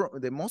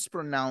most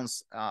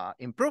pronounced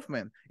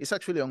improvement is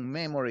actually on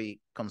memory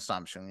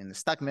consumption. In the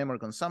stack memory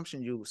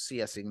consumption, you see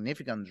a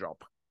significant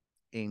drop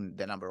in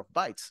the number of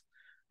bytes.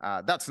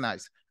 That's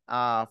nice.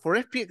 For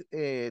FP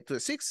to the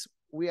 6,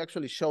 we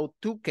actually show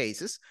 2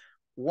 cases.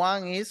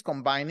 One is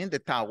combining the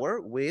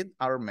tower with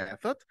our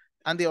method,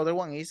 and the other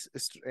one is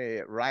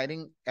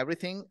writing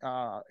everything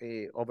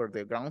over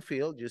the ground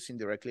field using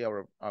directly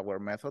our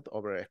method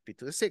over FP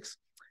to the 6.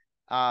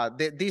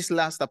 This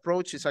last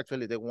approach is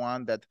actually the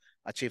one that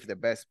achieved the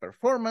best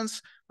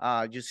performance.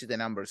 You see the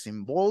numbers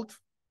in bold.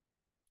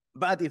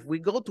 But if we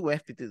go to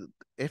FP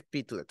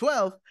to the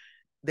 12,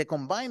 the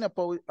combined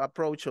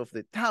approach of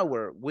the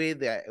tower with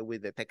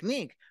the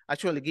technique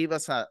actually give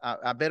us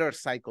a better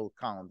cycle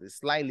count,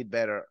 slightly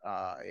better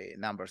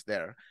numbers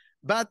there.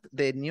 But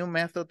the new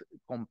method,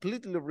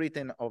 completely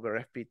written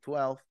over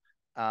FP12,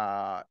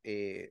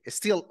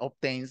 still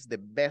obtains the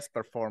best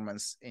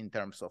performance in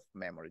terms of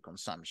memory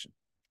consumption.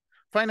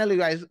 Finally,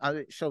 guys,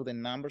 I'll show the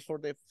numbers for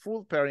the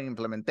full pairing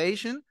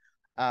implementation.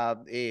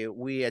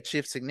 we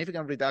achieved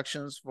significant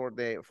reductions for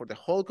the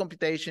whole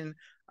computation.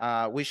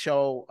 We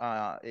show,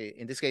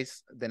 in this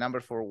case, the number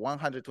for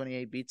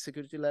 128-bit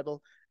security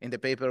level. In the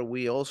paper,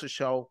 we also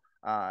show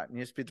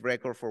new speed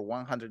record for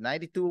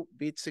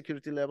 192-bit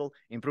security level,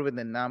 improving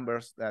the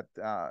numbers that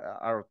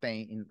are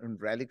obtained in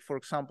Relic, for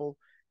example.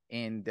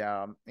 And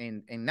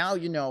now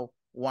you know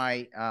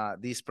why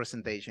this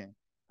presentation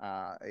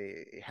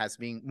has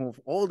been moved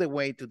all the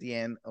way to the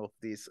end of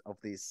this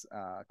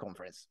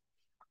conference.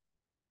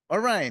 All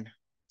right,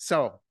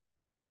 so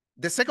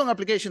the second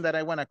application that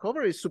I want to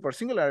cover is super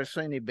singular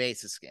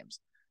isoiny-based schemes.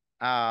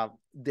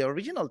 The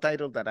original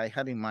title that I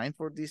had in mind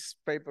for this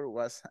paper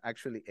was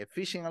actually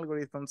Efficient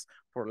Algorithms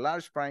for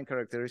Large Prime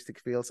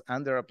Characteristic Fields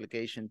and Their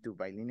Application to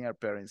Bilinear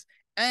Pairings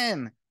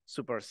and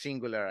Super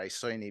Singular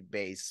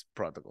Isoiny-Based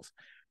Protocols.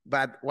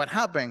 But what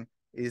happened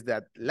is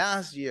that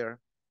last year,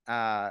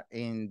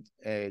 in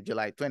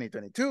July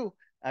 2022,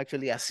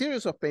 actually a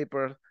series of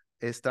papers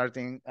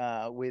starting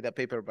with a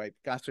paper by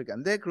Kastrick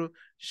and Dekru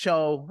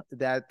show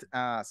that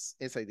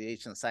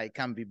SIDH site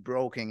can be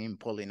broken in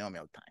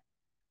polynomial time.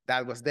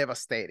 That was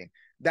devastating.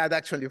 That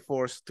actually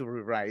forced to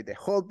rewrite the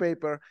whole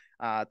paper,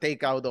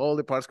 take out all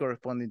the parts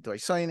corresponding to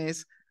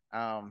isoinies.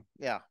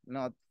 Yeah,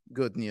 not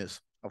good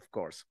news, of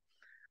course.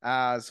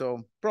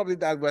 So probably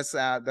that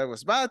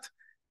was bad.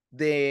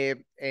 The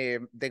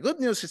good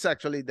news is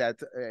actually that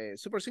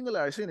super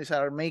singular isoinies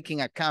are making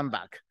a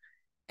comeback.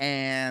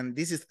 And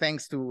this is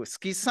thanks to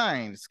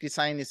SchiSign.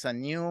 SchiSign is a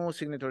new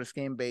signature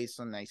scheme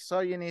based on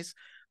isogenies.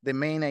 The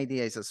main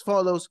idea is as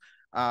follows.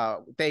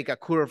 Take a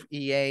curve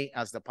EA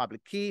as the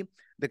public key,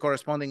 the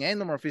corresponding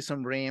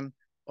endomorphism ring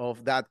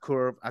of that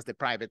curve as the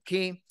private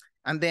key,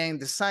 and then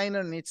the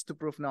signer needs to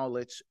prove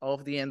knowledge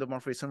of the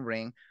endomorphism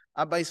ring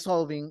by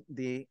solving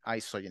the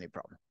isogeny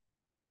problem.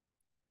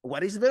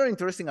 What is very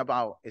interesting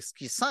about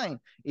SchiSign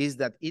is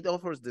that it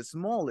offers the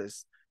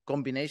smallest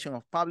combination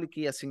of public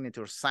key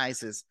signature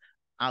sizes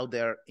out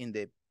there in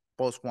the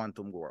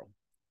post-quantum world.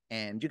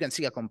 And you can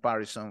see a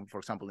comparison, for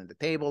example, in the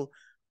table,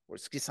 where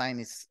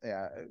SchiSign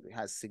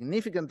has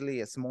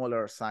significantly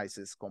smaller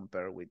sizes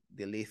compared with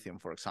the lithium,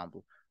 for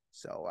example.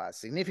 So a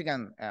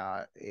significant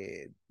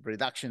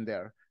reduction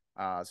there.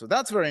 So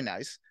that's very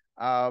nice.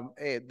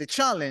 The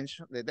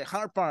challenge, the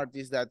hard part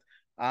is that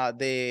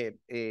the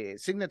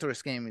signature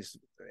scheme is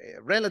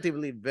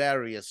relatively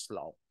very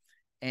slow.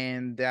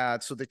 And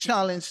so the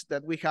challenge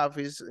that we have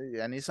is,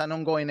 and it's an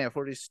ongoing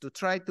effort, is to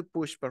try to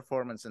push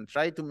performance and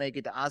try to make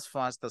it as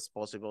fast as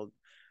possible.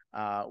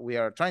 We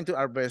are trying to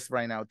our best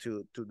right now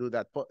to do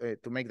that,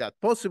 to make that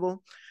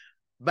possible.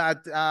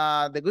 But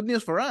the good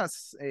news for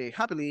us,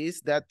 happily,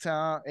 is that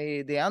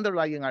the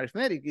underlying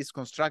arithmetic is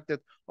constructed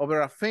over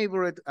a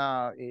favorite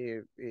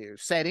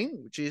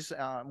setting, which is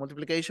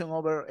multiplication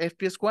over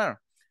FP squared.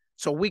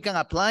 So we can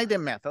apply the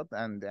method,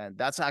 and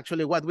that's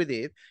actually what we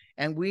did.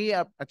 And we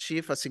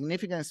achieved a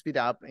significant speed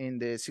up in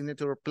the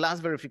signature plus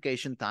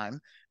verification time.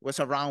 It was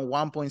around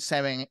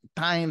 1.7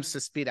 times the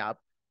speed up.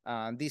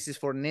 This is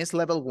for NIST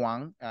level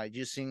 1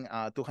 using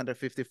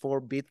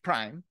 254-bit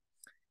prime.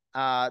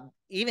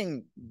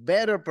 Even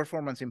better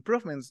performance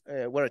improvements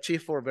were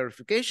achieved for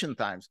verification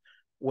times,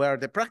 where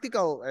the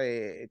practical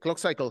clock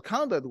cycle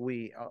count that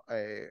we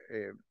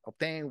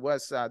obtained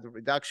was the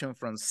reduction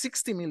from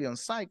 60 million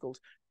cycles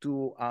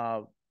to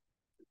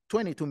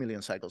 22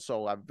 million cycles.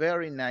 So a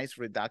very nice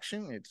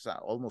reduction. It's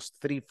almost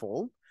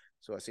threefold.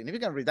 So a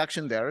significant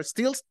reduction there.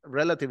 Still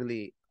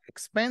relatively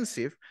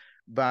expensive,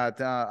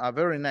 but a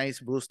very nice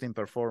boost in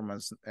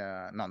performance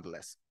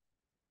nonetheless.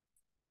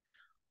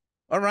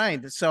 All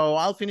right, so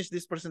I'll finish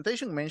this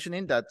presentation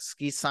mentioning that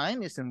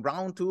SchiSign is in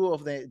round 2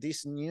 of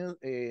this new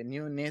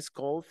NIST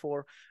call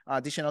for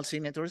additional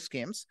signature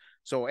schemes.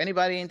 So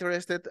anybody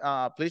interested,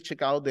 please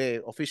check out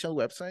the official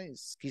website,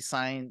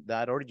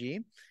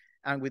 skisign.org.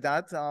 And with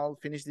that, I'll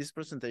finish this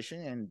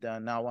presentation,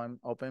 and now I'm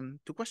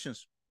open to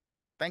questions.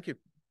 Thank you.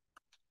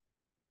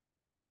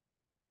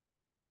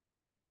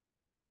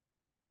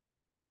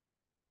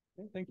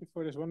 Okay, thank you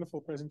for this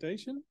wonderful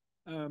presentation.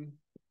 Are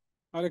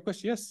there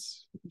questions?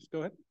 Yes, please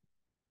go ahead.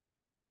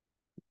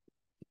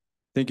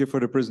 Thank you for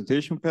the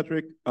presentation,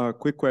 Patrick.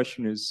 Quick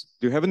question is,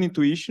 do you have an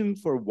intuition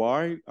for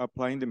why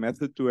applying the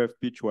method to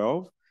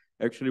FP12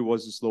 actually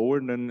was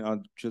slower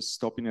than just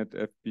stopping at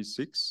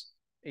FP6?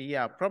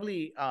 Yeah,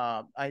 probably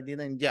I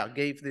didn't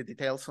gave the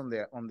details on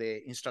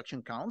the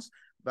instruction counts,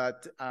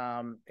 but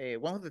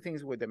one of the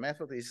things with the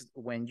method is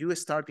when you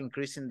start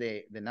increasing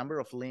the number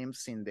of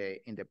limbs in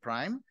the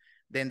prime,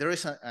 then there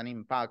is an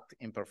impact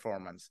in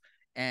performance.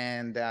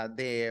 And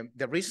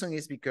the reason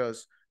is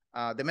because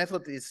the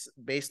method is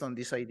based on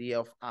this idea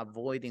of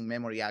avoiding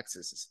memory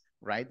accesses,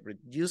 right?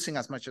 Reducing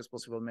as much as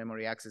possible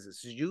memory accesses.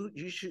 So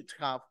you should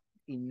have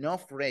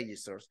enough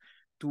registers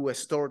to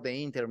store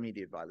the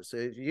intermediate value. So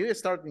if you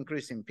start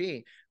increasing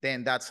P,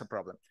 then that's a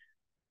problem.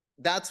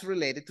 That's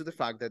related to the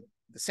fact that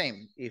the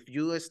same, if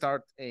you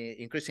start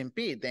increasing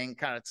P, then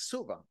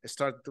Karatsuba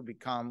start to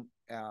become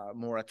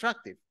more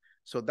attractive.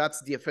 So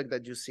that's the effect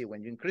that you see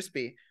when you increase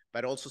P.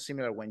 but also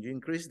similar, when you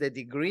increase the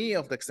degree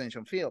of the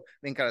extension field,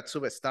 then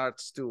Karatsube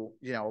starts to,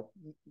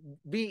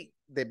 be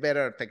the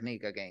better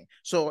technique again.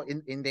 So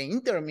in the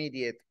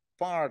intermediate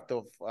part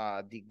of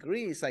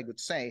degrees, I would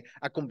say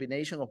a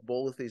combination of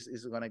both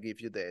is going to give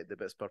you the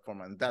best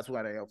performance. That's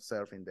what I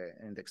observe in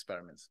the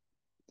experiments.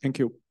 Thank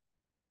you.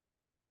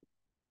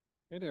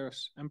 Okay,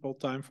 there's ample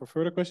time for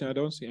further questions. I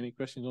don't see any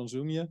questions on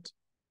Zoom yet.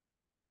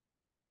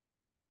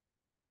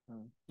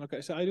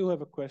 Okay, so I do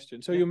have a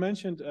question. So you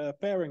mentioned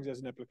pairings as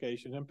an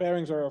application, and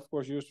pairings are of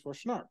course used for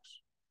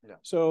snarks. Yeah.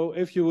 So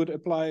if you would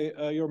apply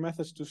your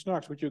methods to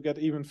snarks, would you get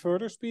even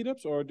further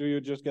speedups, or do you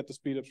just get the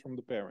speedups from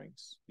the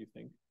pairings, do you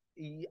think?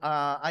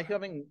 I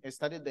haven't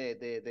studied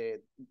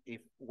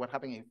what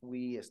happens if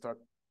we start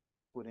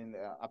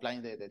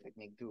applying the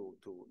technique to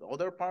the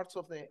other parts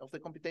of the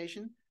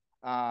computation.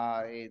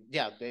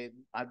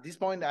 At this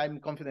point, I'm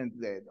confident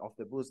of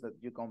the boost that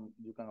you can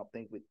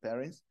obtain with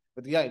pairings.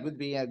 But yeah, it would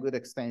be a good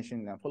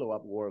extension and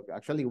follow-up work.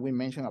 Actually, we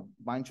mentioned a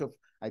bunch of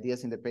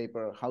ideas in the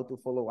paper how to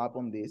follow up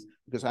on this,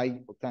 because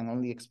I can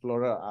only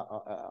explore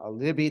a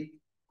little bit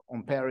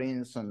on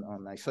pairings, on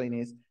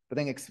isoines, but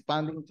then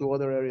expanding to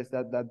other areas,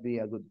 that'd be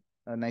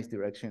a nice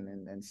direction,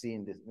 and see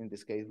in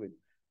this case with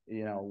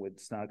with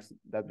snarks,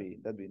 that'd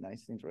be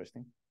nice,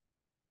 interesting.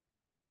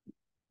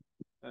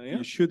 Yeah.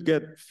 You should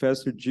get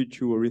faster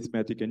G2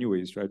 arithmetic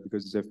anyways, right?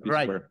 Because it's FP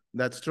right. square.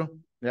 That's true.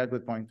 Yeah,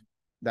 good point.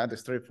 That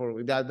is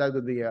straightforward. That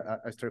would be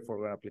a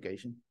straightforward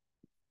application.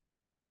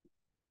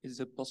 Is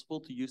it possible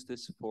to use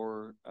this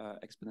for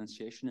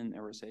exponentiation in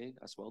RSA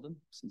as well then,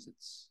 since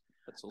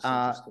that's also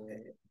just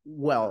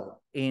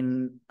well,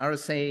 in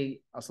RSA,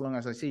 as long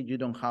as I see, you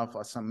don't have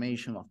a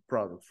summation of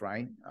products,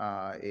 right?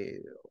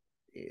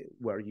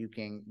 Where you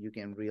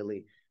can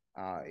really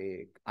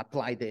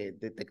apply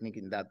the technique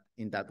in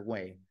that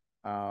way.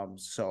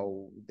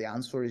 So the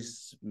answer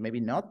is maybe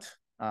not.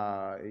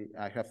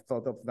 I have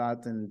thought of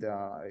that, and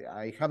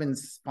I haven't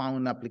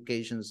found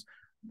applications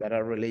that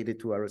are related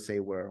to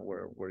RSA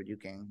where you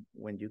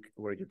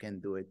can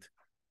do it.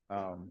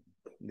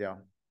 Yeah.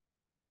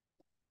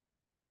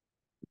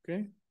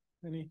 Okay.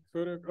 Any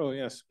further? Oh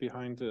yes,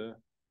 behind the.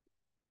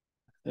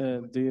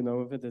 Do you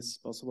know if it is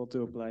possible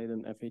to apply it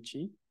in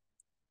FHE?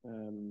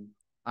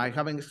 I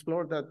haven't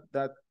explored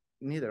that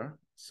neither.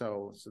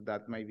 So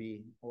that might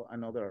be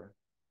another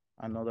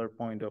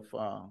point of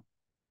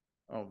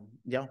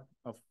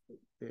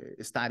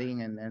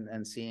studying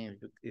and seeing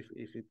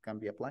if it can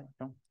be applied.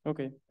 No?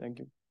 Okay, thank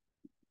you.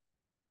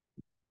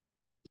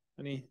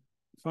 Any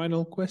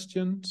final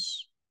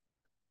questions?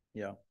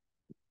 Yeah.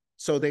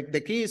 So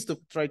the key is to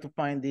try to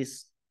find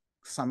this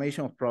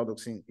summation of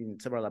products in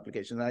several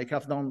applications. I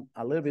have done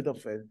a little bit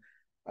of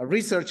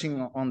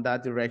researching on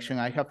that direction.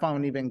 I have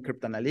found even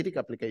cryptanalytic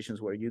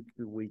applications where you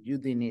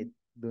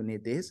do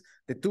need this.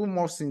 The two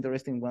most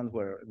interesting ones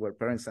were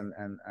Pairings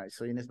and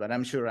isoines, but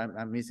I'm sure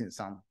I'm missing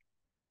some.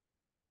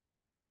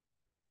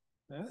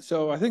 Yeah,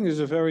 so I think this is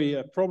a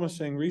very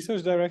promising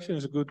research direction.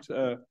 It's a good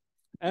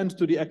end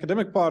to the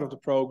academic part of the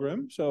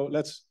program. So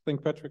let's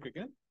thank Patrick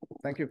again.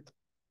 Thank you.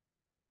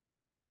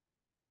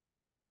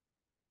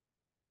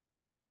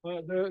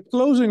 The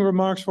closing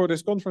remarks for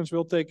this conference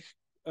will take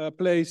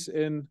place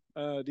in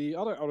the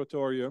other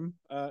auditorium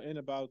in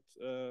about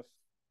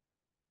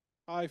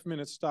 5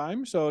 minutes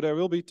time. So there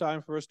will be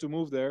time for us to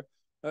move there.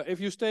 If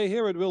you stay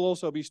here, it will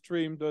also be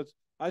streamed, but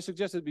I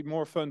suggest it'd be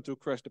more fun to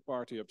crash the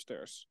party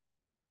upstairs.